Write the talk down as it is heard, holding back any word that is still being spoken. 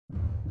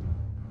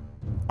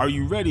Are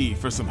you ready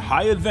for some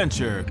high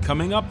adventure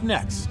coming up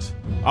next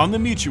on the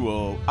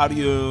Mutual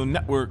Audio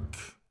Network?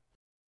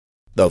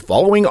 The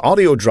following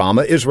audio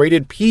drama is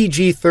rated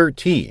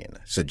PG-13,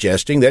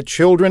 suggesting that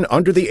children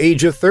under the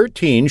age of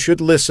 13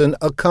 should listen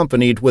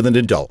accompanied with an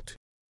adult.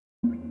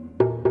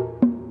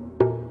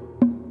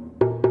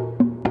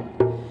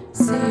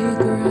 Secrets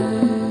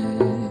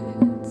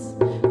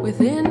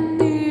within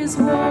these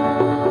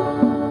walls.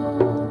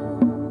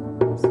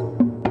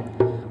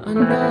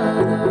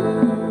 Another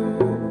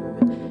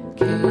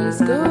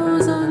case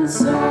goes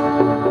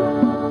unsolved.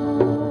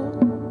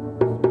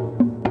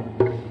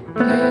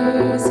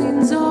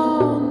 Casings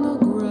on the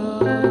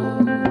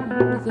ground.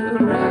 The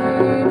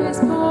rain is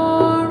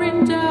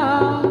pouring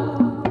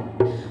down.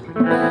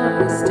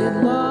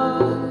 Busted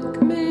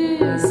lock,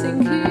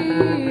 missing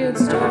key.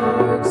 It's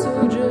dark,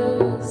 so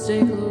just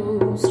stay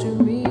close to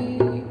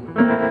me.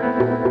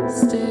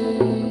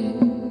 Stick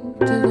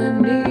to the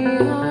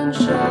neon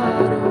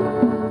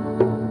shadows.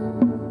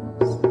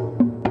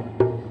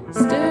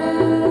 Stick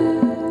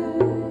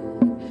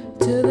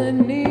to the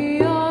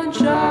neon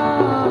shadows.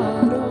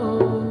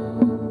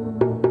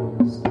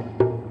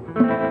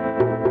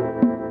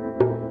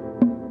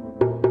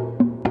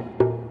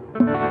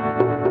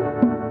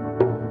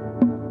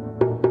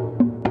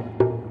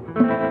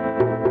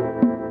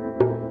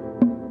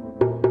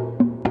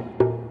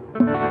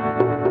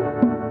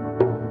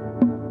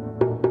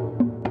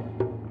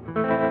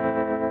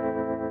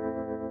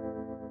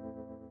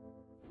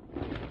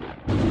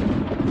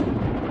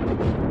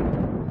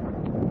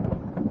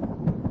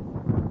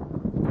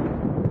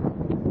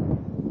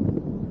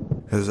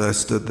 As I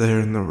stood there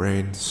in the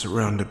rain,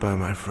 surrounded by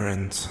my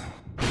friends,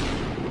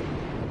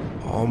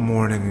 all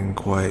morning in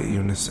quiet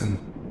unison,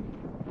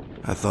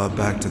 I thought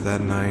back to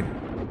that night.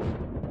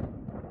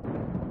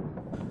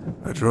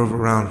 I drove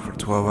around for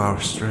 12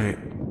 hours straight,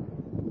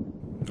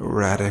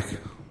 erratic,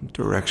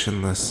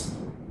 directionless,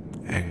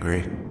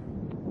 angry.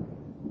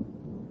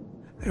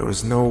 There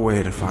was no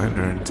way to find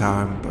her in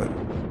time, but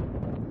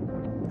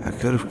I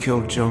could have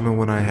killed Jonah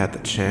when I had the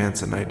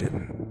chance, and I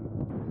didn't.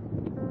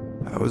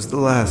 I was the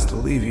last to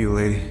leave you,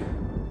 lady.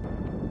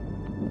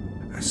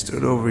 I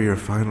stood over your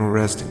final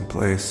resting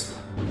place,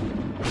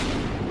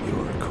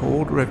 your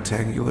cold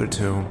rectangular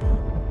tomb.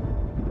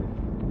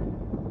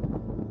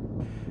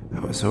 I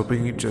was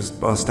hoping you'd just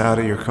bust out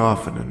of your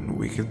coffin and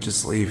we could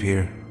just leave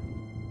here.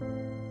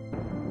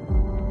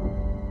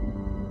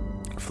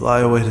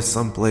 Fly away to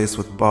some place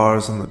with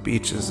bars on the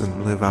beaches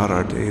and live out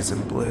our days in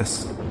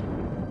bliss.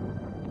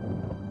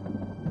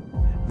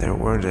 There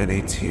weren't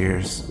any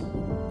tears.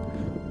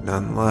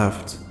 None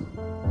left.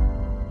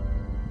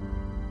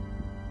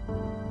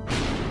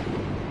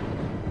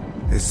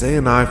 They say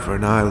an eye for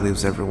an eye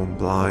leaves everyone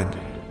blind.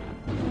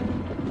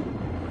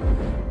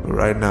 But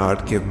right now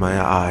I'd give my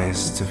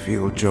eyes to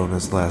feel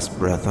Jonah's last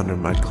breath under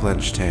my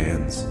clenched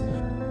hands.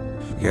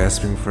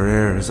 Gasping for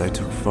air as I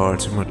took far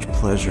too much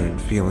pleasure in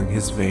feeling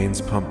his veins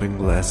pumping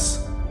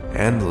less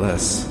and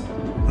less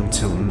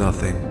until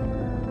nothing.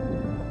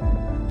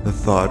 The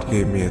thought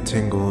gave me a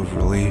tingle of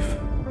relief.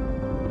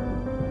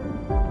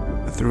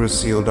 I threw a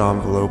sealed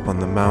envelope on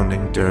the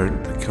mounding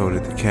dirt that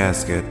coated the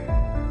casket.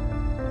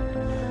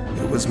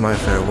 It was my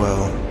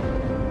farewell.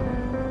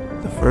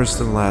 The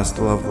first and last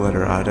love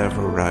letter I'd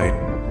ever write.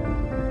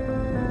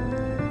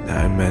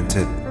 I meant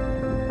it.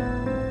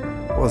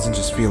 I wasn't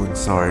just feeling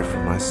sorry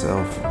for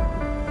myself.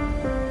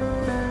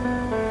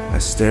 I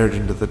stared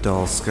into the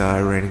dull sky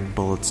raining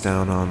bullets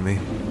down on me.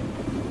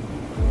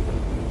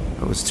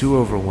 I was too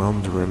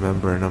overwhelmed to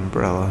remember an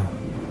umbrella.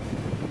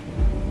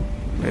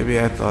 Maybe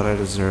I thought I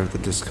deserved the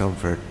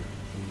discomfort.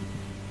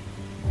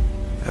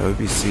 I would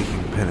be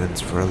seeking penance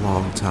for a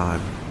long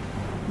time.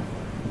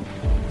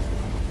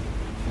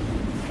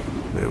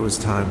 But it was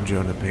time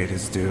Jonah paid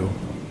his due.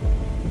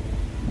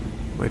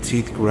 My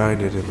teeth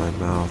grinded in my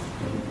mouth.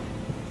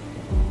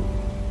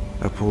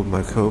 I pulled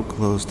my coat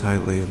closed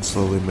tightly and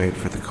slowly made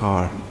for the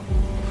car.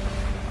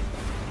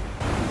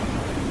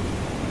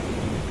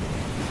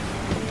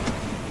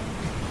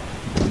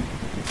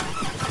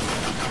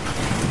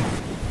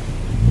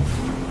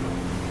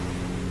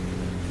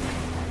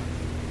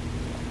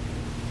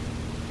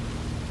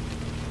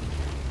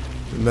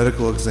 The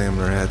medical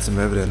examiner had some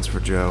evidence for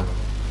Joe,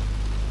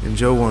 and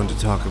Joe wanted to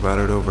talk about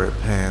it over at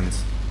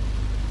Pan's.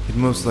 He'd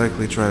most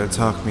likely try to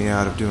talk me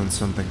out of doing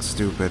something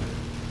stupid.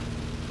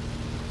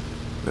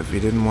 But if he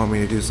didn't want me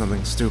to do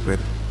something stupid,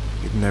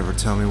 he'd never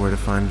tell me where to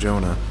find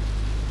Jonah.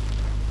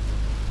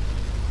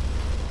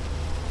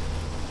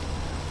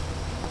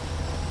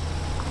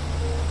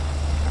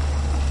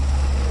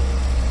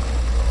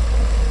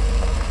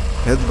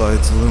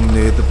 Headlights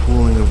illuminated the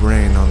pooling of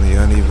rain on the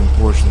uneven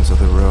portions of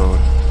the road.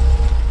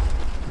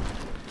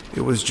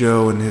 It was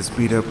Joe and his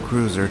beat-up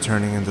cruiser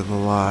turning into the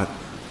lot.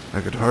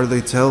 I could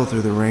hardly tell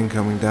through the rain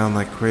coming down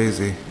like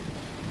crazy.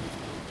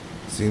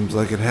 Seems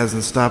like it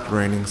hasn't stopped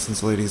raining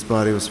since Lady's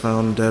body was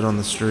found dead on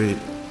the street.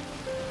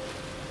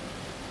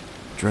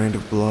 Drained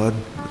of blood,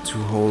 with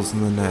 2 holes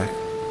in the neck.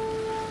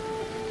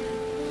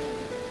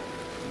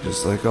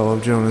 Just like all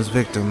of Jonah's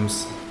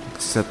victims,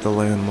 except the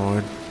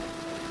landlord.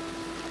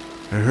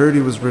 I heard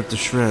he was ripped to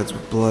shreds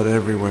with blood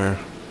everywhere,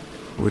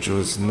 which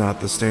was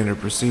not the standard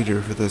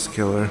procedure for this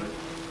killer.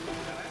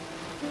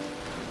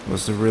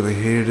 Must have really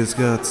hated his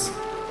guts.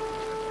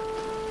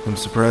 I'm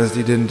surprised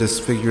he didn't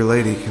disfigure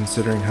Lady,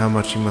 considering how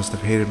much he must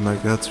have hated my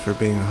guts for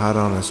being hot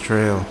on his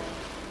trail.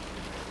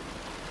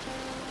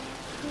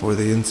 Or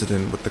the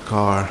incident with the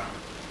car.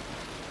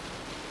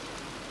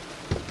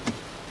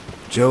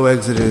 Joe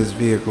exited his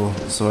vehicle,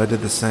 so I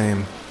did the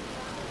same.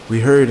 We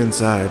hurried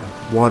inside,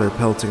 water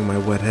pelting my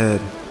wet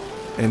head,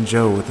 and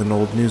Joe with an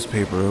old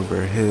newspaper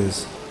over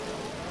his.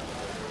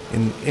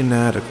 An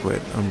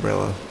inadequate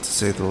umbrella, to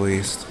say the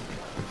least.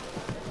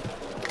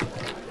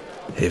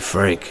 Hey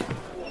Frank,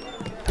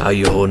 how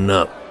you holding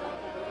up?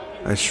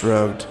 I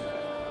shrugged.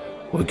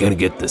 We're gonna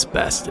get this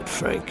bastard,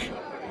 Frank.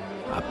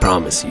 I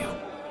promise you.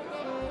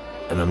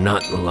 And I'm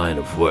not in the line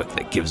of work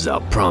that gives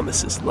out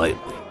promises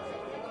lightly.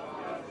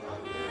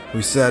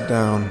 We sat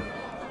down.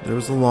 There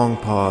was a long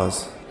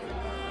pause,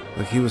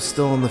 like he was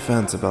still on the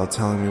fence about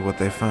telling me what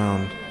they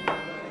found.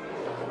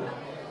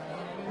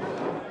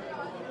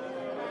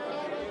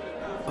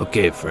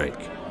 Okay, Frank,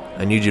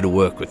 I need you to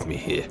work with me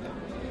here.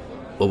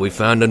 What we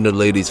found under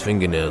Lady's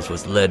fingernails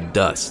was lead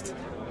dust,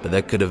 but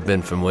that could have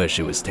been from where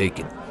she was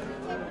taken.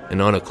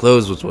 And on her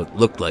clothes was what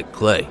looked like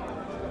clay,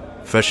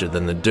 fresher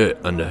than the dirt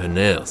under her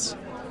nails.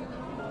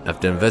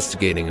 After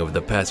investigating over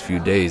the past few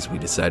days, we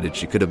decided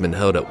she could have been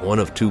held at one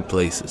of two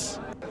places.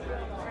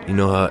 You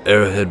know how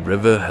Arrowhead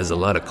River has a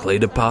lot of clay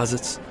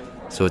deposits,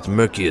 so it's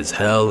murky as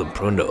hell and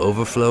prone to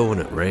overflow when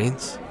it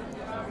rains?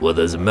 Well,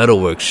 there's a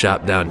metalworks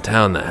shop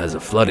downtown that has a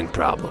flooding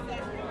problem.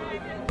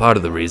 Part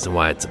of the reason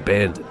why it's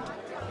abandoned.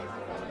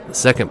 The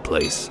second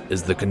place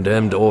is the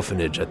condemned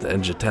orphanage at the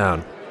edge of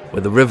town,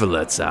 where the river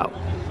lets out.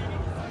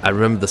 I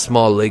remember the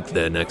small lake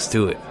there next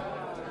to it.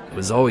 It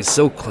was always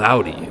so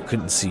cloudy you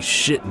couldn't see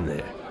shit in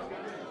there.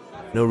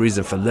 No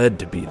reason for lead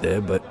to be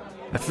there, but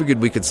I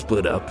figured we could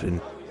split up and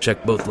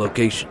check both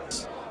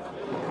locations.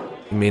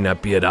 He may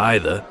not be at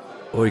either,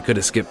 or he could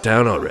have skipped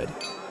town already.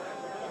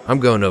 I'm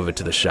going over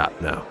to the shop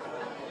now.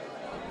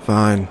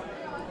 Fine.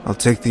 I'll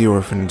take the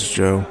orphanage,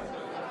 Joe.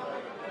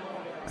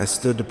 I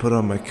stood to put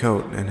on my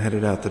coat and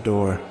headed out the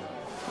door.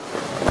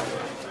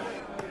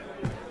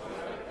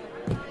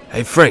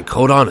 Hey Frank,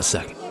 hold on a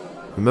second.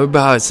 Remember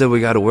how I said we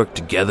gotta work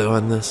together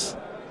on this?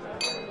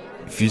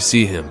 If you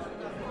see him,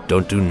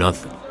 don't do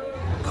nothing.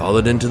 Call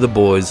it into the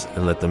boys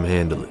and let them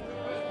handle it.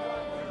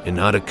 You're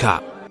not a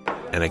cop,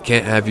 and I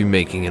can't have you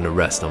making an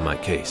arrest on my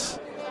case.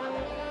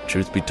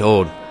 Truth be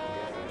told,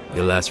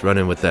 your last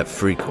run-in with that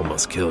freak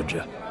almost killed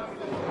you.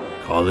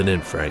 Call it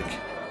in, Frank.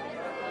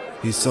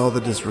 He saw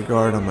the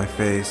disregard on my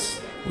face,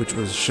 which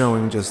was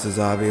showing just as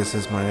obvious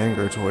as my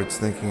anger towards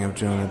thinking of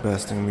Jonah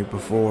besting me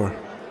before.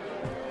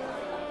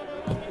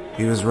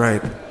 He was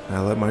right.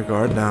 I let my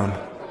guard down,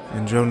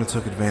 and Jonah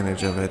took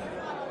advantage of it.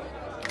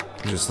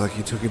 Just like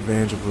he took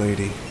advantage of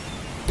Lady.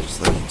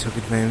 Just like he took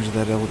advantage of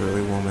that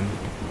elderly woman.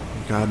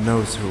 And God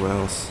knows who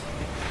else.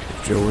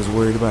 If Joe was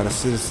worried about a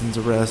citizen's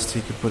arrest,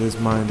 he could put his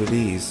mind at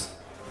ease.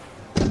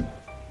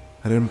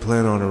 I didn't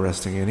plan on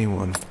arresting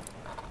anyone.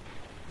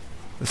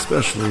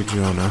 Especially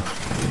Jonah.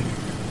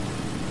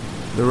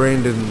 The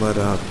rain didn't let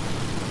up.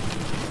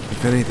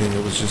 If anything,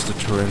 it was just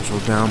a torrential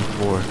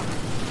downpour.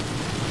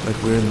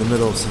 Like we were in the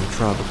middle of some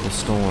tropical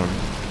storm.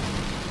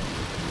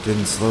 It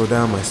didn't slow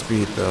down my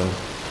speed, though.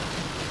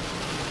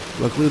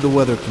 Luckily, the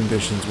weather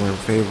conditions weren't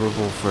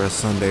favorable for a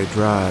Sunday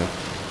drive,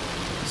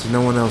 so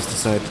no one else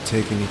decided to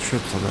take any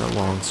trips on that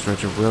long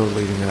stretch of road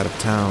leading out of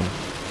town.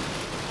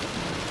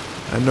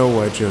 I know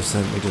why Joe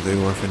sent me to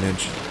the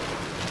orphanage.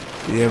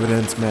 The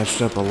evidence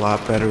matched up a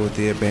lot better with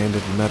the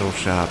abandoned metal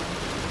shop.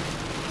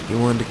 He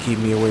wanted to keep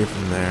me away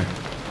from there.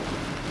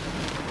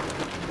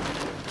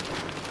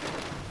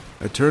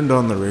 I turned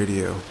on the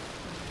radio,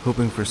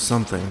 hoping for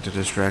something to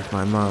distract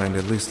my mind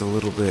at least a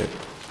little bit.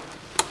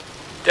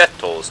 Death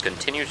tolls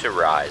continue to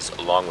rise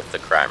along with the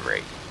crime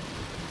rate.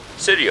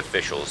 City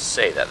officials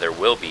say that there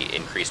will be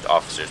increased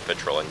officers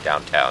patrolling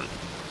downtown,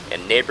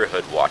 and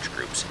neighborhood watch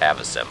groups have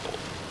assembled.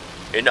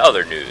 In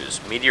other news,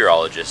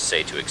 meteorologists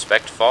say to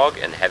expect fog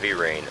and heavy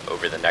rain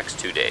over the next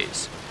 2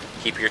 days.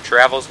 Keep your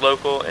travels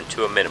local and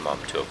to a minimum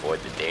to avoid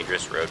the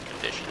dangerous road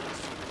conditions.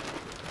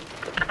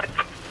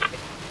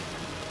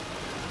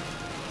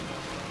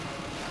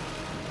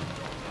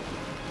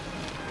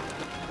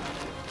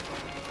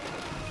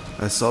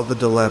 I saw the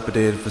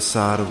dilapidated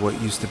facade of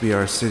what used to be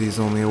our city's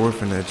only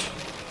orphanage.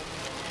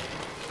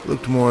 It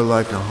looked more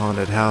like a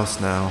haunted house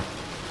now.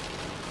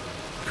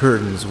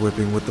 Curtains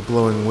whipping with the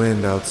blowing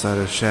wind outside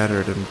of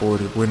shattered and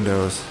boarded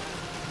windows.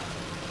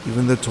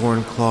 Even the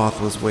torn cloth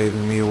was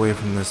waving me away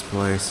from this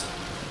place.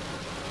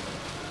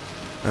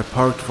 I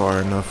parked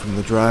far enough from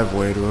the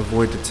driveway to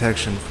avoid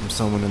detection from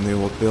someone in the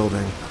old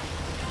building.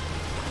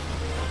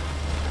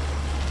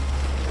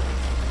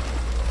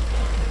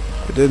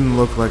 It didn't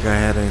look like I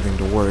had anything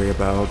to worry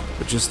about,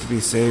 but just to be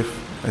safe,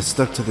 I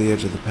stuck to the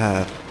edge of the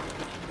path.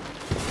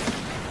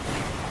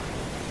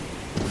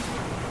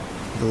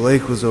 The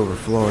lake was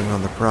overflowing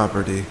on the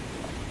property,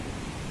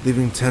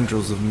 leaving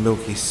tendrils of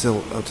milky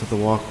silt out to the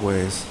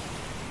walkways.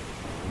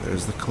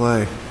 There's the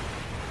clay.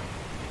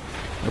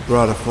 I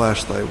brought a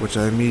flashlight, which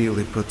I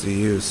immediately put to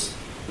use.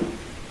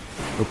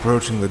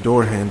 Approaching the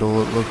door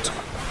handle, it looked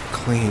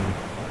clean.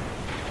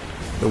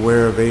 The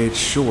wear of age,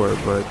 sure,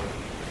 but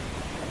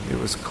it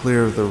was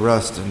clear of the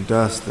rust and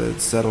dust that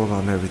had settled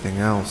on everything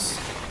else.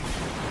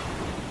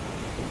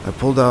 I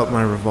pulled out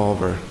my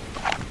revolver,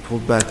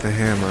 pulled back the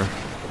hammer.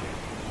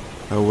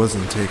 I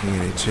wasn't taking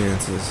any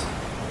chances.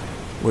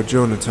 What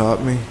Jonah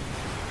taught me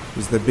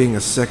was that being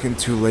a second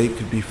too late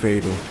could be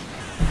fatal.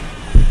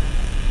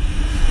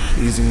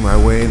 Easing my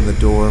way in the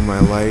door, my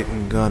light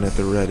and gun at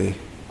the ready.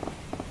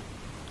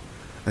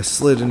 I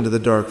slid into the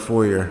dark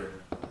foyer.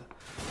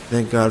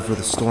 Thank God for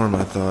the storm,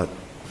 I thought.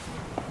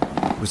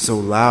 It was so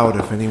loud,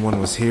 if anyone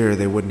was here,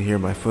 they wouldn't hear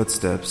my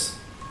footsteps.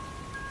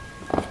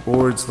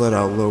 Boards let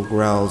out low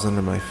growls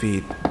under my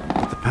feet,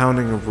 with the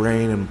pounding of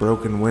rain and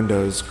broken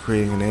windows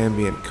creating an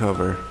ambient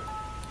cover.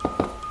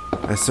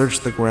 I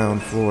searched the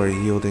ground floor,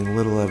 yielding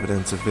little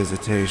evidence of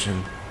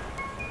visitation,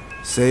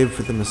 save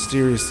for the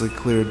mysteriously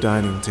clear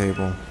dining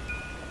table.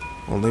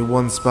 Only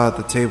one spot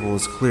the table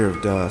was clear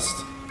of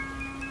dust.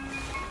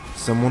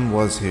 Someone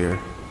was here.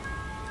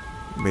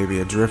 Maybe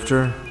a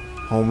drifter,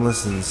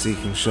 homeless and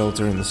seeking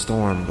shelter in the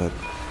storm, but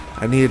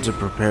I needed to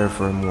prepare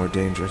for a more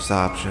dangerous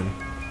option.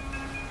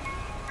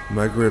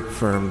 My grip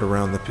firmed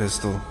around the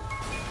pistol.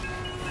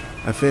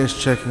 I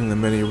finished checking the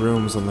many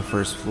rooms on the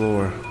first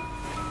floor.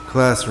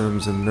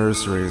 Classrooms and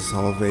nurseries,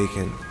 all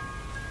vacant.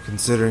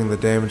 Considering the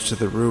damage to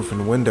the roof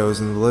and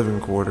windows in the living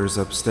quarters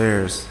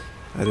upstairs,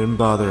 I didn't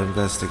bother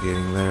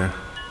investigating there.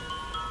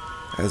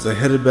 As I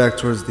headed back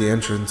towards the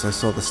entrance, I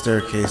saw the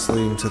staircase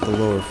leading to the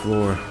lower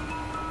floor.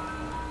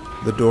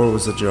 The door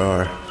was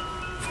ajar.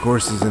 Of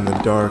course, he's in the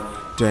dark,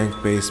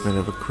 dank basement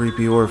of a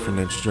creepy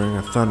orphanage during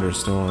a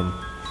thunderstorm.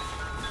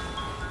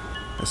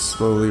 I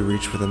slowly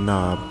reached for the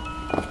knob,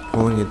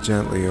 pulling it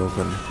gently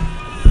open.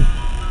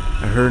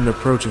 I heard an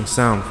approaching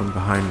sound from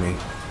behind me.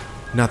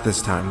 Not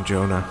this time,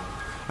 Jonah.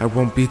 I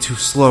won't be too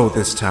slow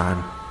this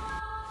time.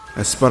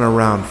 I spun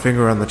around,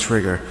 finger on the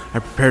trigger. I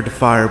prepared to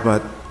fire,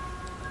 but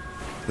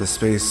the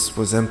space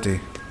was empty.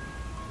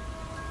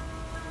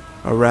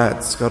 A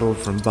rat scuttled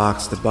from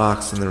box to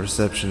box in the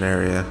reception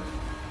area.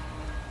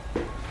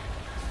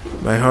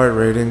 My heart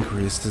rate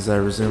increased as I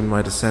resumed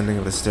my descending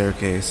of the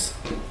staircase.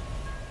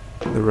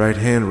 The right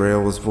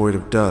handrail was void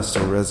of dust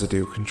or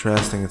residue,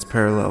 contrasting its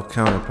parallel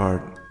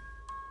counterpart.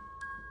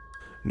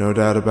 No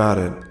doubt about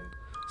it,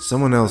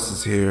 someone else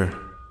is here.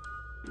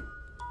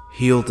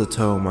 Heel to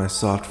toe, my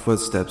soft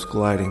footsteps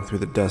gliding through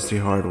the dusty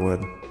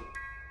hardwood.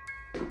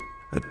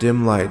 A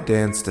dim light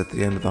danced at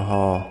the end of the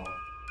hall,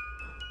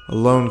 a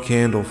lone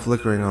candle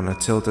flickering on a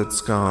tilted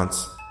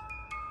sconce.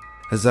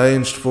 As I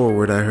inched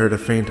forward, I heard a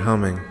faint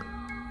humming.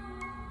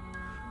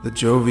 The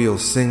jovial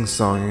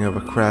sing-songing of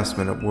a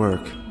craftsman at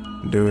work,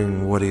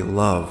 doing what he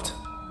loved.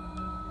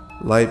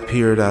 Light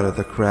peered out of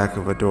the crack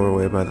of a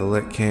doorway by the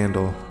lit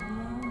candle.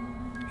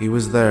 He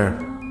was there,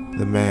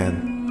 the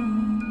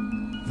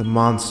man, the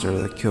monster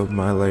that killed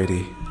my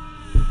lady.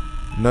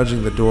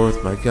 Nudging the door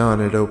with my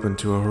gun, it opened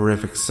to a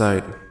horrific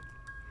sight.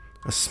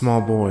 A small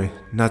boy,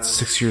 not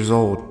 6 years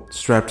old,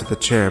 strapped to the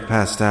chair,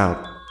 passed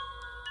out.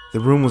 The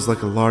room was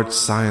like a large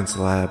science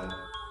lab.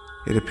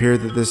 It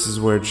appeared that this is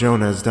where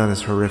Jonah has done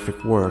his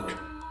horrific work.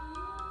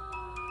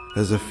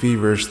 As a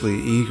feverishly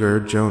eager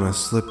Jonah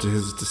slipped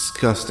his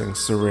disgusting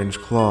syringe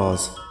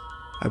claws,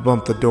 I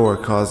bumped the door,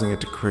 causing it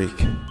to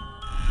creak.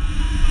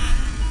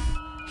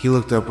 He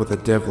looked up with a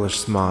devilish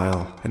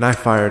smile, and I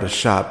fired a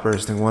shot,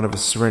 bursting one of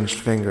his syringed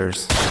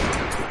fingers.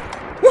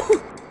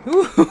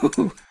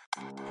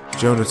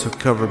 Jonah took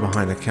cover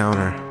behind a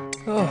counter.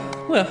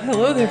 Oh, well,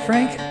 hello there,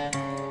 Frank.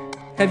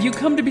 Have you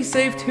come to be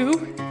saved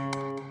too?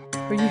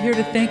 Are you here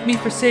to thank me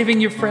for saving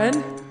your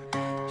friend?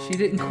 She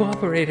didn't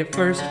cooperate at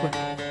first, but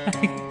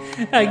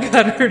I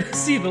got her to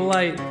see the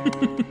light.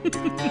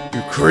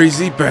 You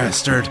crazy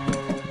bastard!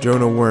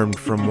 Jonah wormed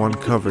from one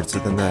cover to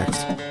the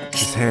next.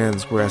 His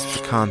hands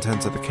grasped the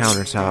contents of the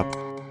countertop.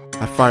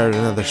 I fired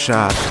another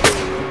shot.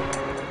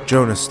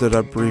 Jonah stood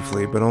up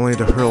briefly, but only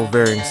to hurl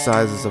varying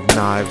sizes of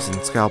knives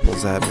and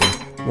scalpels at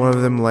me, one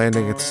of them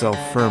landing itself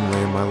firmly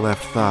in my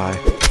left thigh.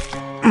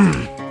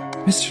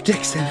 Mr.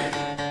 Dixon,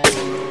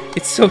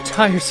 it's so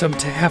tiresome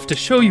to have to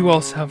show you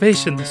all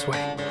salvation this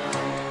way,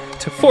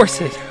 to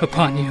force it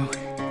upon you.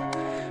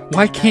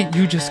 Why can't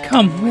you just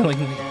come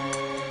willingly?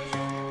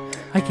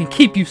 I can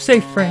keep you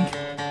safe, Frank.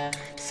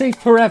 Safe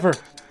forever.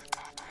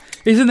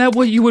 Isn't that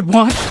what you would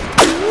want?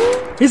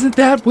 Isn't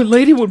that what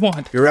Lady would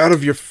want? You're out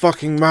of your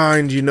fucking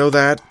mind, you know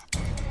that?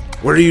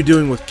 What are you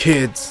doing with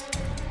kids?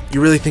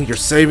 You really think you're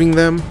saving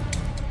them?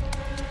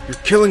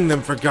 You're killing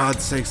them, for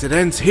God's sakes. It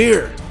ends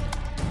here.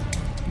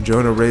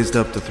 Jonah raised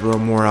up to throw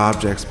more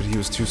objects, but he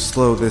was too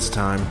slow this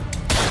time.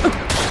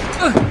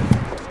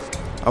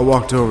 I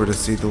walked over to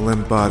see the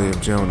limp body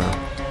of Jonah.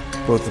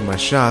 Both of my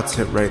shots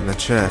hit right in the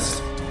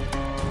chest.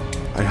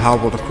 I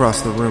hobbled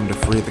across the room to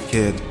free the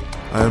kid.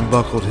 I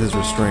unbuckled his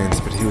restraints,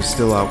 but he was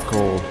still out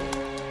cold.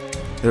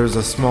 There was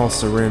a small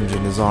syringe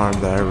in his arm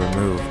that I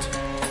removed.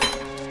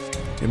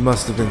 It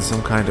must have been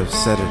some kind of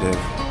sedative.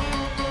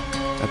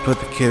 I put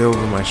the kid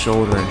over my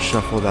shoulder and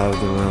shuffled out of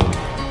the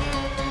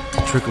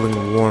room,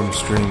 trickling warm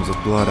streams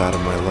of blood out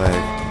of my leg.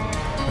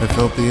 I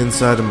felt the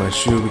inside of my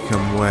shoe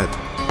become wet.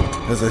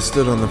 As I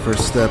stood on the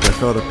first step, I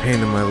felt a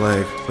pain in my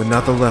leg, but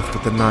not the left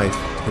with the knife,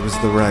 it was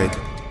the right.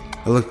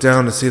 I looked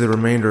down to see the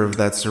remainder of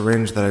that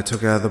syringe that I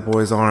took out of the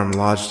boy's arm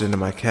lodged into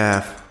my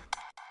calf.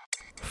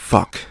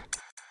 Fuck.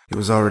 It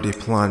was already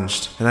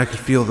plunged, and I could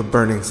feel the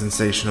burning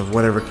sensation of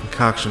whatever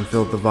concoction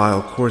filled the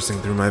vial coursing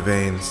through my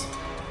veins.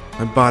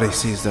 My body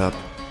seized up.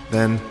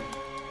 Then,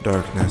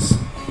 darkness.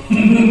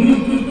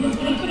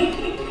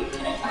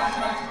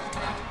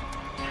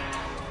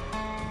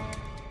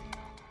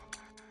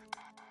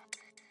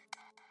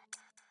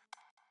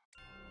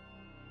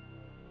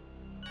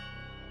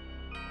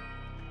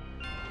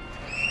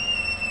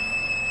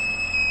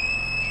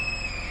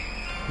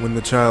 When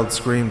the child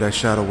screamed, I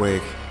shot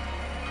awake,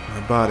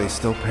 my body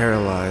still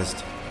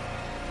paralyzed.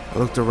 I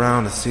looked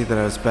around to see that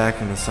I was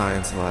back in the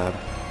science lab.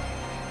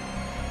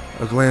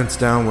 A glance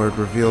downward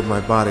revealed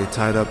my body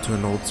tied up to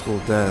an old-school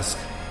desk.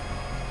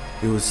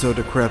 It was so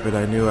decrepit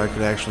I knew I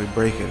could actually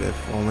break it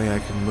if only I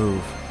could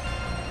move.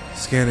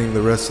 Scanning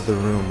the rest of the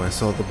room, I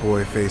saw the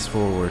boy face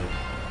forward.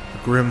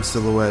 A grim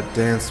silhouette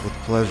danced with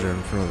pleasure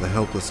in front of the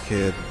helpless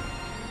kid.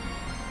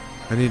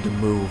 I need to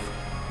move.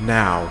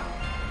 Now.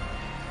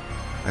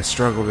 I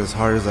struggled as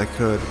hard as I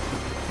could,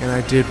 and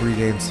I did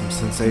regain some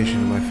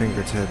sensation in my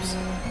fingertips.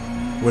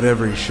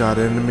 Whatever he shot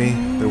into me,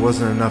 there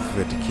wasn't enough of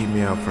it to keep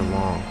me out for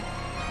long.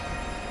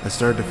 I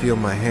started to feel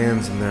my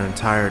hands in their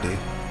entirety,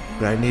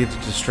 but I needed to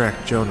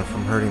distract Jonah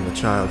from hurting the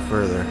child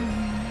further.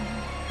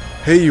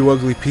 Hey, you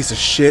ugly piece of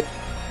shit!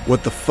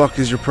 What the fuck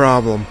is your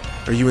problem?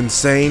 Are you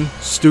insane,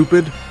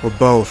 stupid, or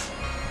both?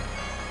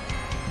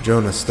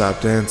 Jonah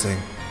stopped dancing.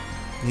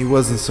 He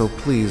wasn't so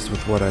pleased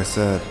with what I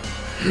said.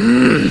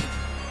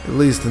 At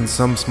least in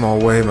some small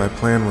way my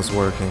plan was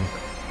working.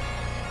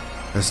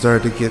 I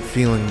started to get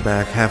feeling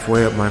back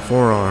halfway up my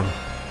forearm.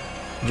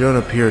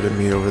 Jonah peered at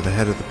me over the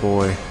head of the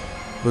boy,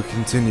 but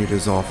continued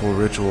his awful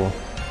ritual.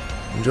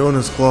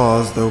 Jonah's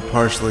claws, though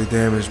partially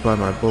damaged by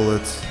my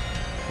bullets,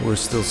 were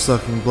still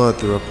sucking blood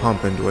through a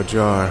pump into a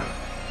jar.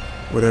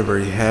 Whatever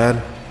he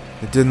had,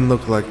 it didn't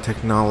look like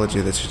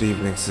technology that should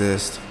even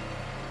exist.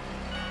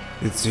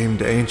 It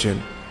seemed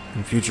ancient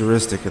and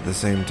futuristic at the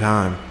same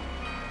time.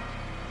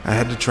 I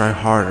had to try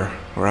harder,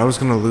 or I was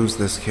going to lose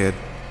this kid,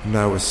 and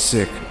I was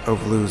sick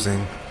of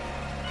losing.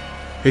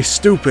 Hey,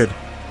 stupid!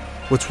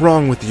 What's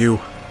wrong with you?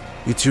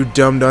 You too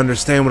dumb to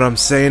understand what I'm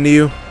saying to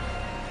you?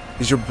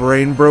 Is your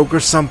brain broke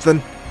or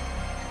something?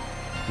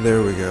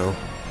 There we go.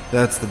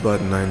 That's the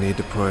button I need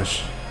to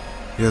push.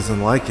 He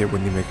doesn't like it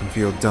when you make him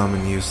feel dumb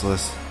and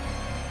useless.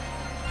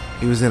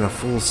 He was in a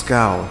full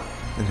scowl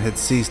and had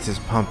ceased his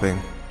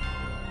pumping.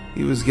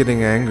 He was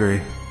getting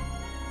angry.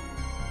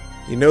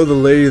 You know the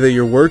lady that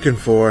you're working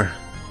for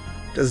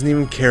doesn't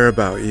even care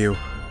about you.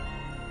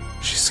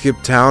 She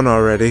skipped town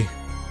already.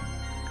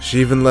 She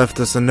even left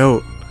us a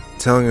note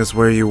telling us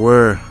where you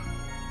were.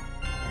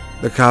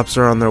 The cops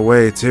are on their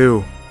way,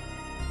 too.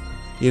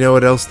 You know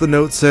what else the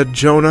note said,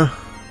 Jonah?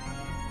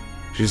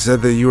 She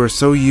said that you were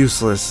so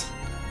useless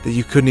that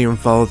you couldn't even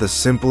follow the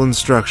simple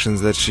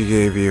instructions that she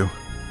gave you.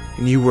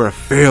 And you were a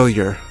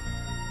failure.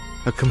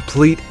 A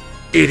complete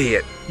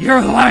idiot.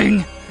 You're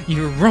lying!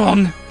 You're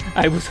wrong!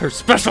 I was her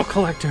special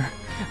collector.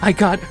 I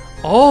got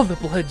all the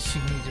blood she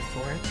needed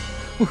for it.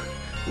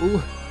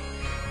 Ooh.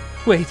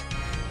 Wait,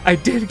 I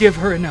did give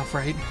her enough,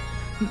 right?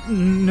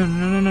 No.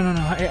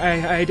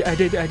 I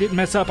didn't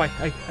mess up. I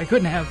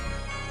couldn't have.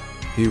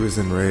 He was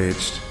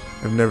enraged.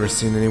 I've never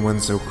seen anyone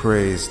so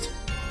crazed.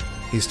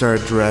 He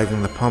started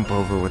dragging the pump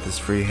over with his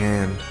free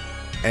hand,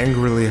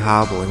 angrily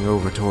hobbling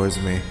over towards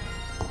me.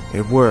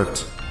 It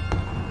worked.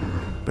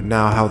 But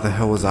now how the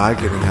hell was I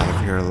getting out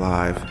of here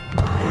alive?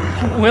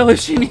 Well, if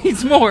she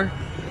needs more,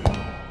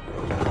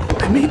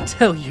 I may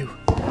tell you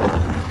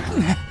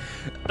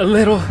a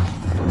little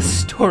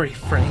story,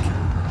 Frank.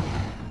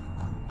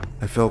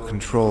 I felt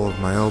control of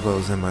my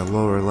elbows and my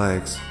lower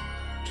legs.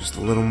 Just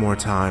a little more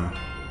time.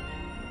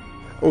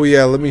 Oh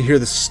yeah, let me hear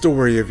the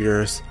story of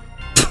yours.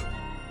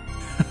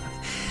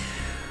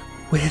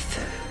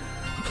 With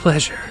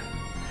pleasure.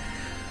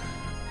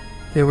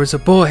 There was a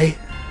boy,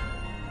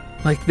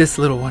 like this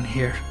little one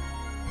here.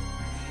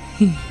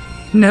 He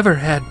never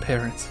had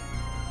parents.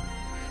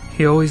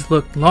 He always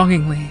looked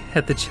longingly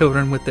at the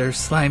children with their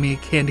slimy,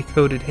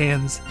 candy-coated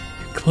hands,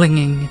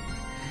 clinging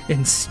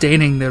and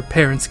staining their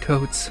parents'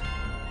 coats.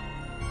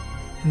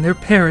 And their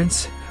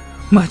parents,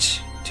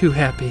 much too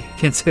happy,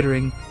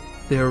 considering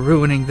they were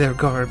ruining their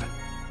garb.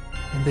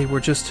 And they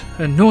were just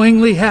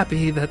annoyingly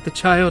happy that the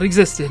child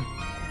existed.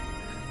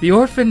 The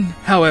orphan,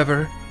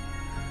 however,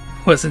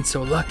 wasn't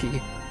so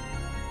lucky.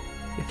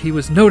 If he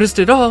was noticed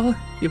at all,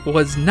 it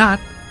was not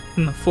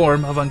in the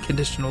form of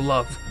unconditional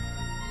love.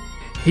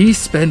 He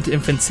spent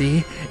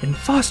infancy in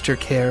foster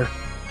care.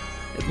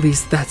 At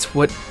least that's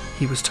what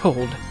he was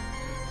told.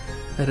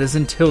 That is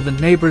until the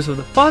neighbors of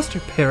the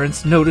foster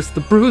parents noticed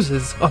the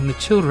bruises on the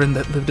children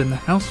that lived in the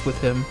house with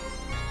him.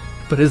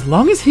 But as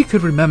long as he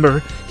could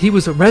remember, he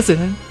was a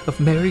resident of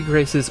Mary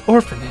Grace's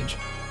orphanage.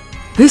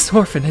 This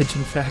orphanage,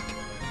 in fact.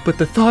 But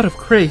the thought of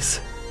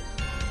Grace,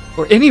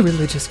 or any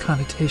religious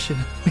connotation,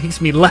 makes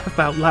me laugh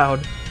out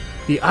loud.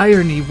 The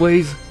irony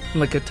weighs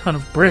like a ton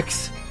of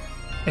bricks,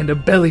 and a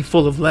belly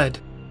full of lead.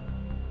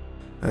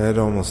 I had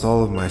almost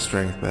all of my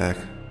strength back.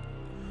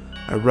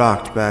 I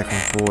rocked back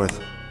and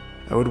forth.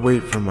 I would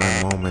wait for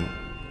my moment.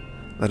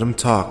 Let him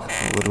talk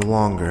a little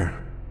longer.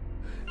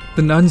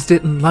 The nuns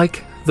didn't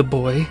like the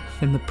boy,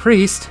 and the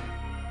priest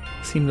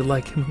seemed to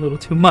like him a little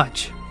too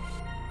much.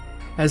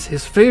 As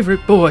his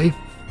favorite boy,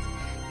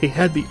 he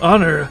had the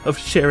honor of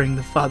sharing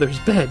the father's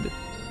bed,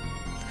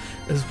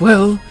 as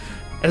well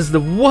as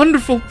the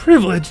wonderful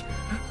privilege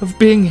of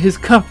being his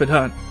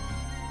confidant,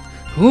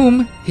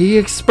 whom he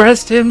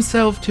expressed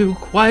himself to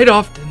quite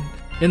often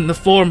in the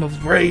form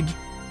of rage,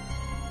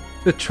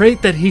 the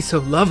trait that he so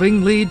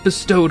lovingly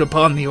bestowed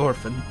upon the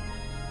orphan.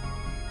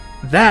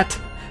 That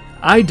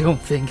I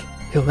don't think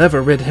he'll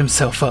ever rid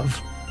himself of.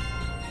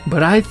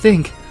 But I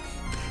think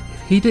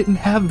if he didn't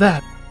have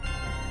that,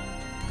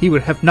 he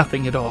would have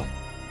nothing at all.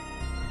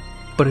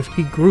 But if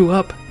he grew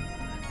up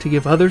to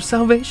give others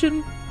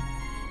salvation,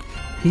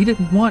 he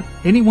didn't want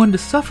anyone to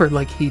suffer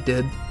like he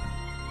did.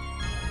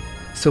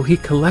 So he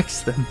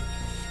collects them,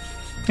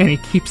 and he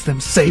keeps them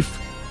safe.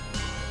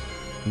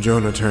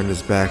 Jonah turned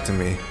his back to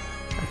me.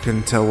 I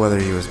couldn't tell whether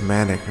he was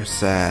manic or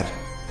sad.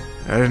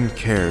 I didn't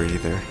care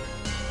either.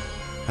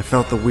 I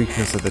felt the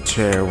weakness of the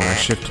chair when I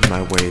shifted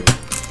my weight.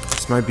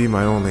 This might be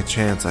my only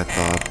chance, I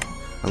thought.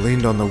 I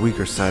leaned on the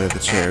weaker side of the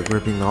chair,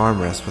 gripping the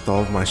armrest with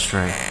all of my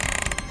strength,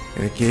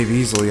 and it gave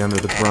easily under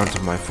the brunt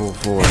of my full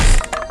force.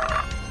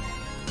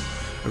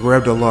 I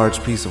grabbed a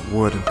large piece of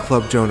wood and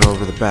clubbed Jonah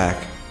over the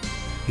back.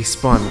 He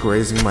spun,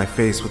 grazing my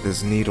face with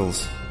his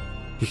needles.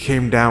 He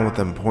came down with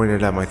them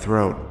pointed at my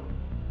throat.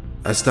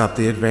 I stopped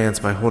the advance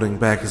by holding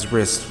back his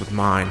wrist with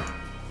mine.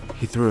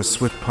 He threw a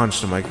swift punch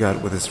to my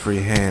gut with his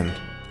free hand.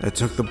 I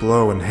took the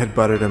blow and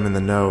headbutted him in the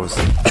nose.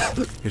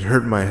 It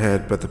hurt my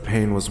head, but the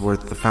pain was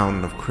worth the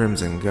fountain of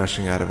crimson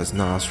gushing out of his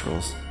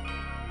nostrils.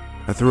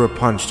 I threw a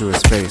punch to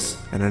his face,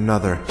 and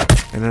another,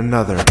 and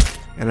another,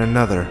 and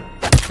another,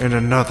 and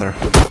another.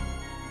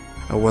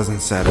 I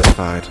wasn't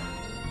satisfied.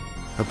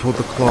 I pulled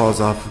the claws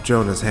off of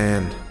Jonah's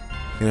hand.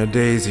 In a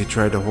daze, he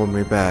tried to hold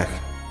me back,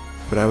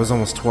 but I was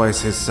almost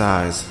twice his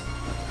size.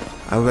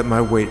 I let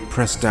my weight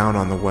press down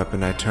on the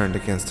weapon I turned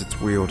against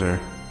its wielder.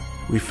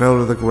 We fell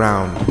to the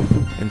ground,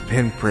 and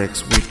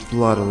pinpricks weeped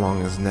blood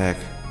along his neck.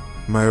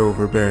 My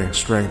overbearing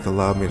strength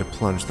allowed me to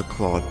plunge the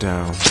claw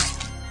down.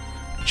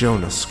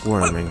 Jonah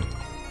squirming,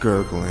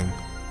 gurgling,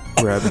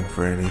 grabbing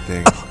for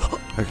anything.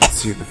 I could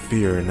see the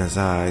fear in his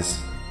eyes,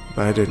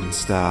 but I didn't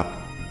stop.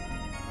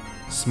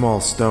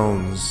 Small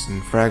stones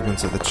and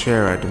fragments of the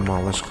chair I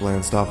demolished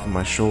glanced off of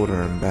my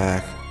shoulder and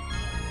back.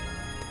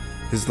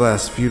 His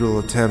last futile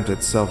attempt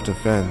at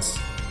self-defense.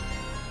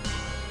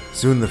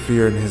 Soon the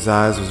fear in his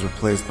eyes was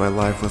replaced by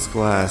lifeless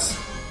glass.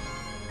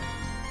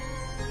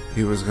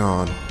 He was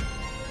gone.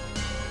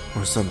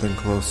 Or something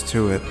close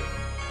to it.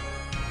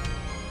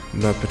 I'm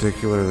not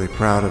particularly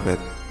proud of it,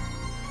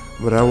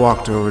 but I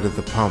walked over to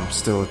the pump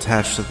still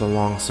attached to the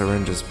long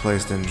syringes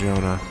placed in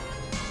Jonah.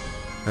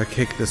 I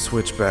kicked the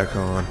switch back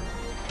on.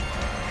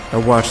 I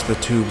watched the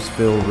tubes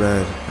fill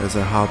red as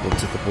I hobbled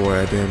to the boy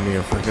I damn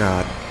near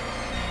forgot.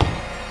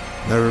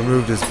 I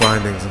removed his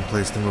bindings and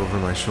placed him over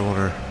my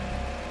shoulder.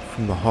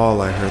 From the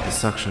hall I heard the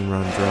suction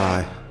run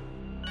dry,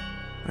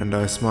 and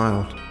I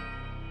smiled.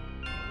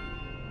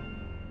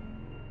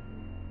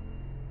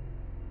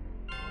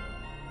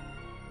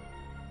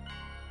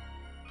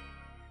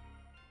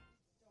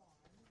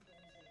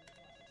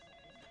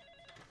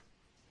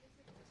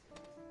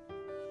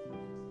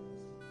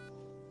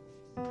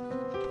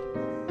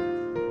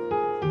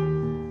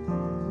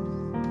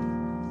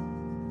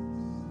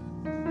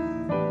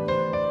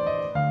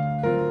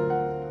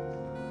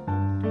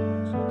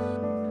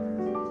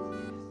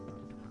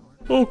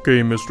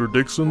 Okay, Mr.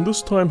 Dixon,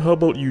 this time how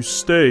about you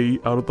stay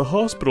out of the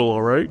hospital,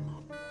 alright?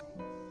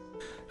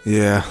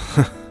 Yeah.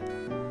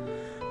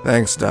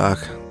 Thanks,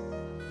 Doc.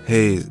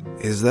 Hey,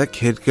 is that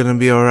kid gonna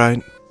be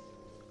alright?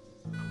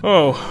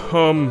 Oh,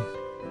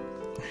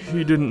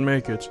 he didn't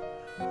make it.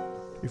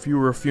 If you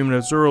were a few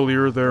minutes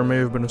earlier, there may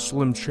have been a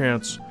slim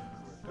chance.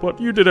 But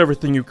you did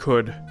everything you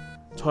could.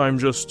 Time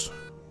just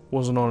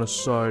wasn't on his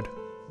side.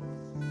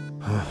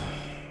 I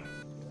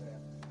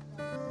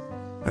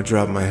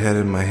dropped my head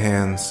in my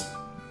hands,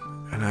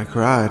 and I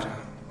cried.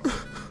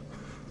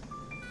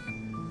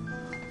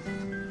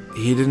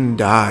 He didn't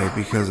die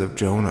because of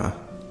Jonah.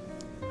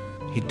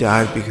 He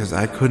died because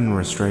I couldn't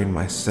restrain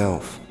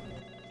myself.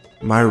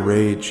 My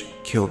rage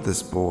killed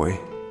this boy.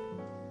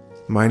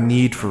 My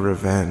need for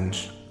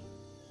revenge.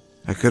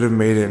 I could have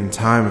made it in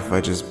time if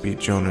I just beat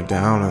Jonah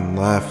down and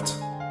left.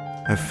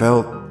 I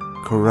felt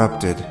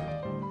corrupted.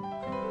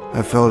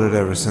 I felt it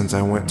ever since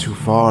I went too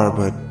far,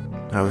 but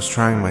I was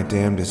trying my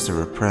damnedest to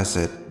repress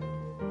it.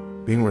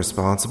 Being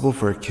responsible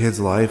for a kid's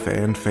life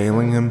and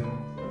failing him,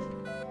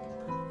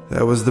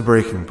 that was the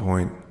breaking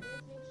point.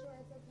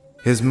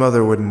 His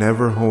mother would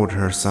never hold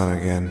her son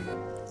again.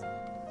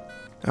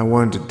 I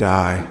wanted to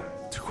die,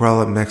 to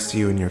crawl up next to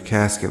you in your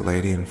casket,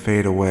 lady, and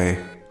fade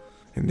away.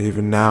 And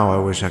even now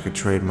I wish I could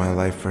trade my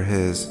life for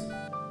his.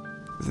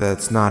 But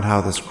that's not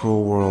how this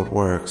cruel world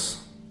works.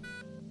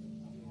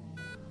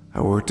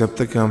 I worked up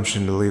the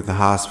gumption to leave the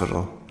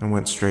hospital and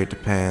went straight to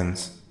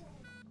Pan's.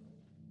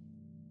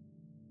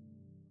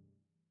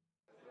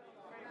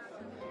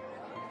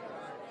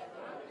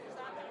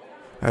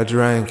 I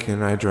drank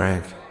and I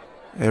drank,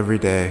 every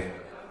day,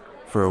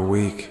 for a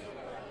week,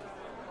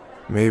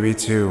 maybe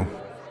 2.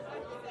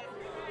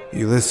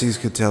 Ulysses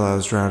could tell I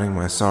was drowning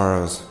my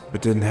sorrows,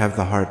 but didn't have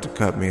the heart to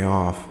cut me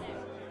off.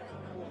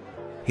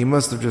 He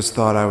must have just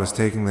thought I was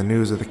taking the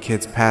news of the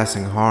kids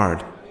passing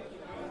hard.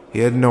 He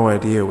had no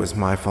idea it was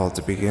my fault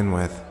to begin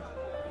with.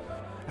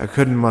 I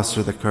couldn't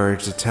muster the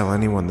courage to tell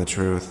anyone the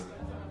truth.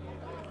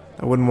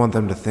 I wouldn't want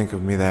them to think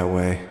of me that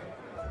way.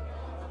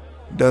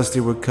 Dusty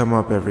would come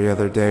up every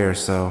other day or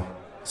so,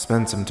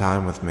 spend some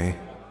time with me.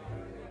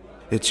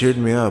 It cheered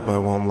me up, I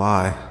won't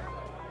lie.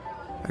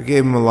 I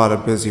gave him a lot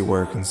of busy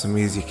work and some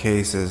easy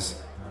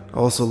cases. I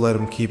also let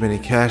him keep any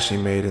cash he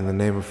made in the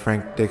name of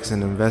Frank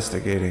Dixon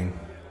Investigating.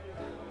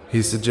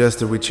 He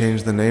suggested we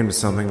change the name to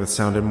something that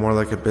sounded more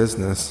like a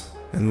business,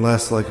 and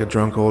less like a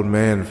drunk old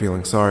man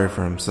feeling sorry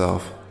for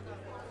himself.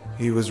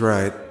 He was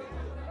right.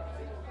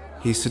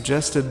 He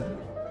suggested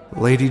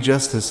Lady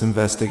Justice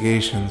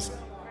Investigations.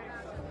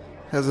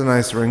 Has a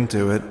nice ring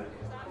to it.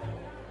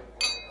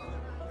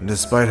 And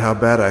despite how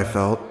bad I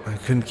felt, I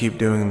couldn't keep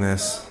doing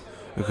this.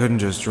 I couldn't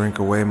just drink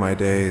away my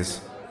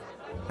days.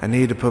 I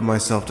needed to put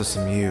myself to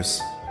some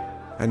use.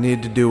 I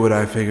needed to do what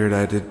I figured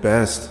I did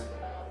best.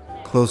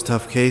 Close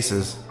tough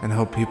cases and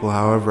help people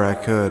however I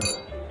could.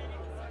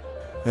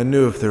 I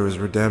knew if there was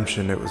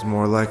redemption, it was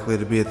more likely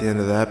to be at the end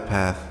of that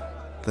path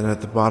than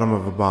at the bottom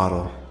of a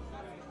bottle.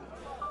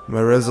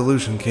 My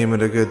resolution came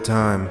at a good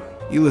time.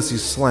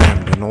 Ulysses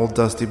slammed an old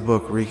dusty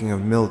book reeking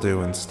of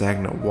mildew and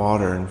stagnant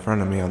water in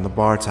front of me on the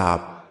bar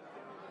top.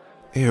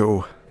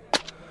 Ew.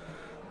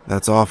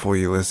 That's awful,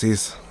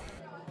 Ulysses.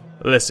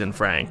 Listen,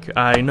 Frank,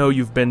 I know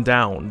you've been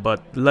down,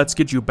 but let's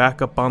get you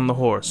back up on the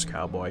horse,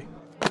 cowboy.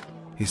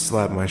 He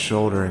slapped my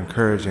shoulder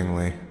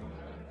encouragingly.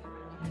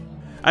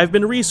 I've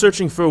been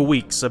researching for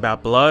weeks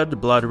about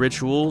blood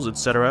rituals,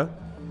 etc.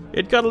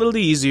 It got a little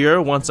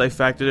easier once I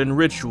factored in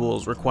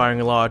rituals requiring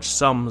large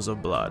sums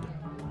of blood.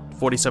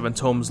 47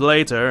 tomes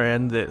later,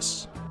 and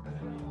this.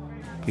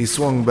 He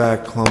swung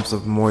back clumps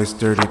of moist,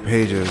 dirty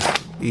pages,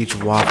 each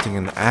wafting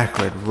an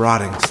acrid,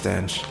 rotting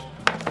stench,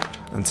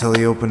 until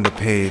he opened a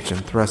page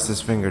and thrust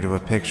his finger to a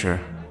picture.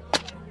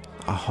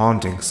 A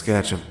haunting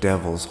sketch of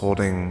devils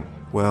holding,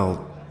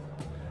 well,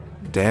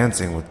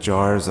 dancing with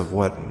jars of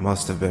what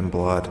must have been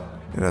blood,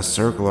 in a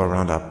circle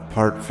around a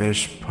part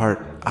fish,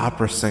 part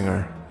opera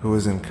singer who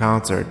was in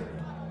concert.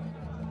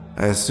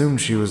 I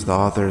assumed she was the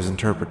author's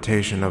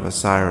interpretation of a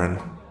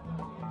siren.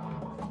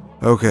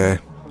 Okay,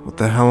 what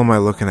the hell am I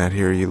looking at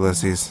here,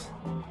 Ulysses?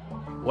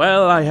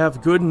 Well, I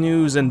have good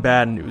news and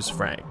bad news,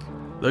 Frank.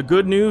 The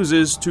good news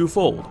is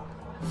twofold.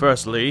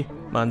 Firstly,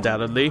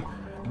 undoubtedly,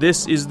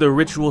 this is the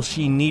ritual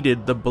she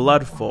needed the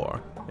blood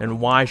for, and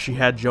why she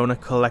had Jonah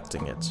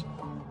collecting it.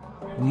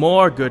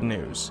 More good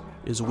news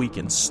is we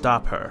can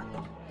stop her.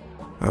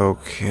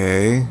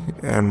 Okay,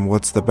 and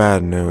what's the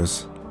bad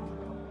news?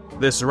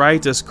 This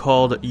rite is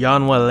called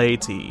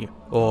Yanwaleti,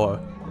 or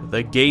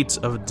the Gate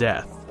of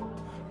Death.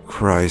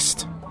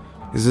 Christ,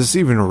 is this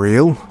even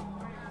real?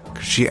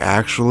 Could she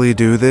actually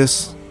do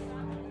this?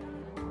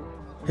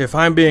 If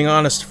I'm being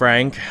honest,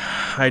 Frank,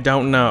 I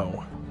don't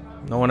know.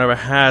 No one ever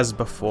has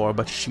before,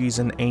 but she's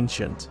an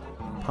ancient.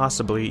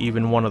 Possibly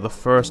even one of the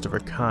first of her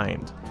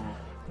kind.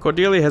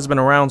 Cordelia has been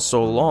around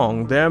so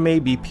long, there may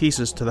be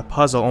pieces to the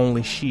puzzle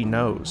only she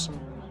knows.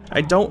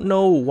 I don't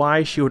know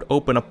why she would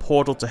open a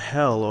portal to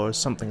hell or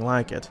something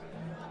like it.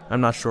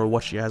 I'm not sure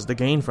what she has to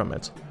gain from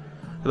it.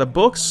 The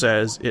book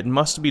says it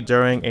must be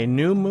during a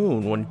new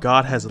moon when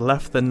God has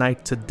left the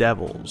night to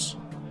devils.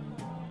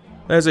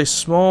 There's a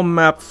small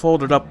map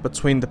folded up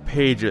between the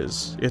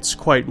pages. It's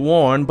quite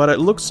worn, but it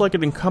looks like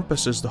it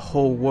encompasses the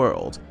whole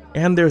world,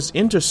 and there's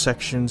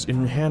intersections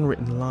in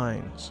handwritten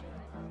lines,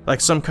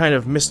 like some kind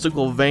of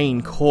mystical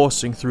vein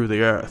coursing through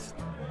the earth.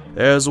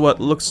 There's what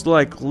looks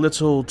like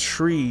little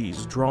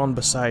trees drawn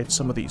beside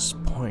some of these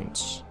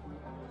points.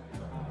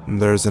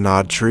 There's an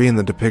odd tree in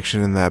the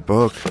depiction in that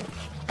book.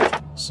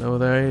 So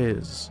there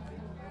is.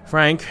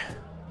 Frank,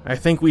 I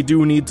think we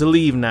do need to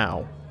leave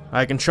now.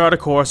 I can chart a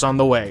course on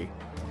the way.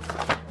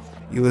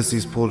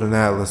 Ulysses pulled an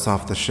atlas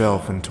off the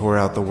shelf and tore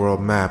out the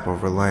world map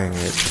overlaying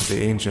it with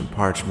the ancient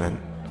parchment.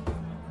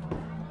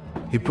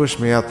 He pushed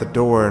me out the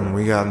door and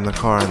we got in the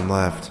car and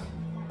left.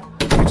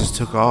 We just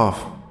took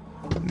off.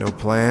 No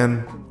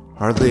plan,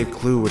 hardly a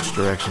clue which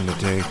direction to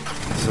take.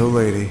 So,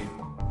 lady,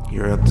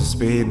 you're up to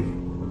speed.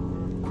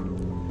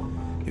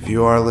 If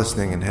you are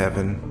listening in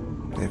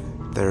heaven, if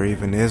there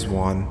even is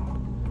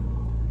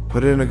one,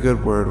 put in a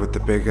good word with the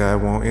big guy,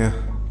 won't you?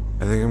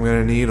 I think I'm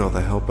gonna need all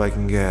the help I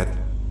can get.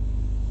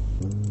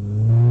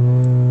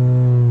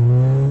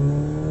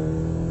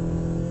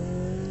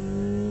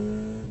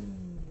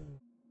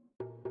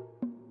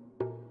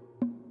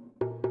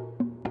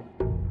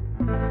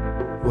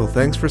 Well,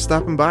 thanks for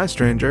stopping by,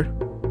 stranger.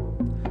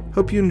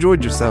 Hope you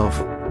enjoyed yourself.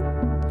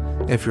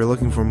 If you're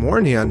looking for more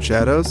Neon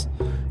Shadows,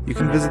 you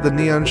can visit the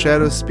Neon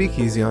Shadows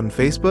Speakeasy on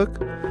Facebook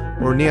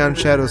or Neon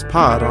Shadows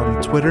Pod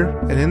on Twitter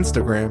and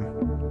Instagram.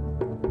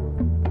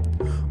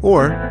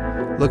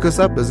 Or look us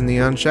up as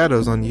Neon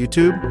Shadows on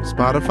YouTube,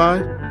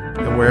 Spotify,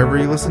 and wherever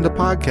you listen to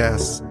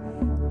podcasts.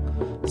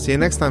 See you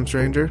next time,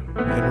 stranger.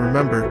 And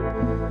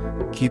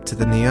remember, keep to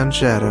the Neon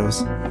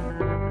Shadows.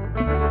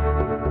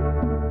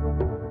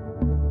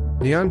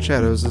 Neon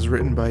Shadows is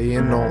written by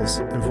Ian Knowles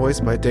and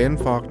voiced by Dan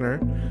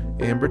Faulkner,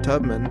 Amber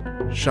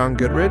Tubman, Sean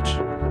Goodrich,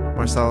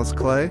 Marcellus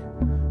Clay,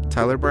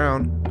 Tyler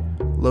Brown,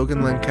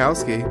 Logan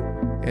Lenkowski,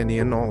 and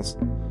Ian Knowles.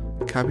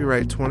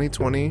 Copyright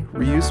 2020,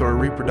 reuse or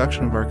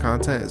reproduction of our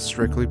content is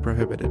strictly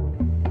prohibited.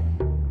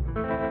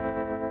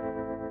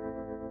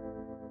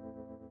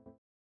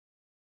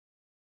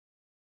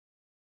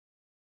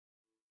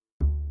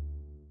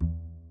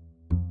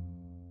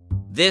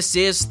 This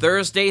is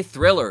Thursday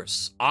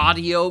Thrillers,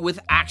 audio with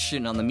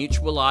action on the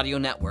Mutual Audio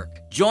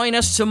Network. Join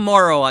us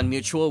tomorrow on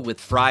Mutual with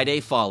Friday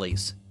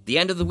Follies, the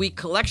end-of-the-week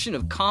collection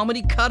of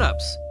comedy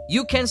cut-ups.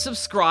 You can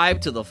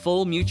subscribe to the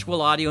full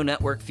Mutual Audio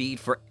Network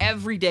feed for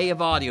every day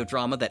of audio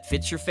drama that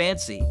fits your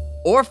fancy.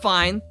 Or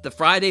find the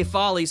Friday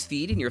Follies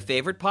feed in your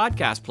favorite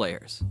podcast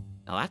players.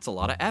 Now that's a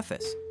lot of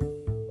F's.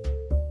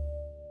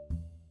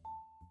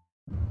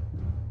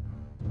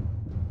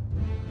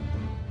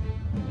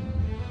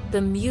 The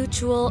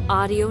Mutual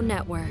Audio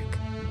Network.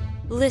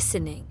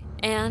 Listening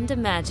and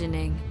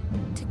imagining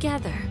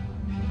together.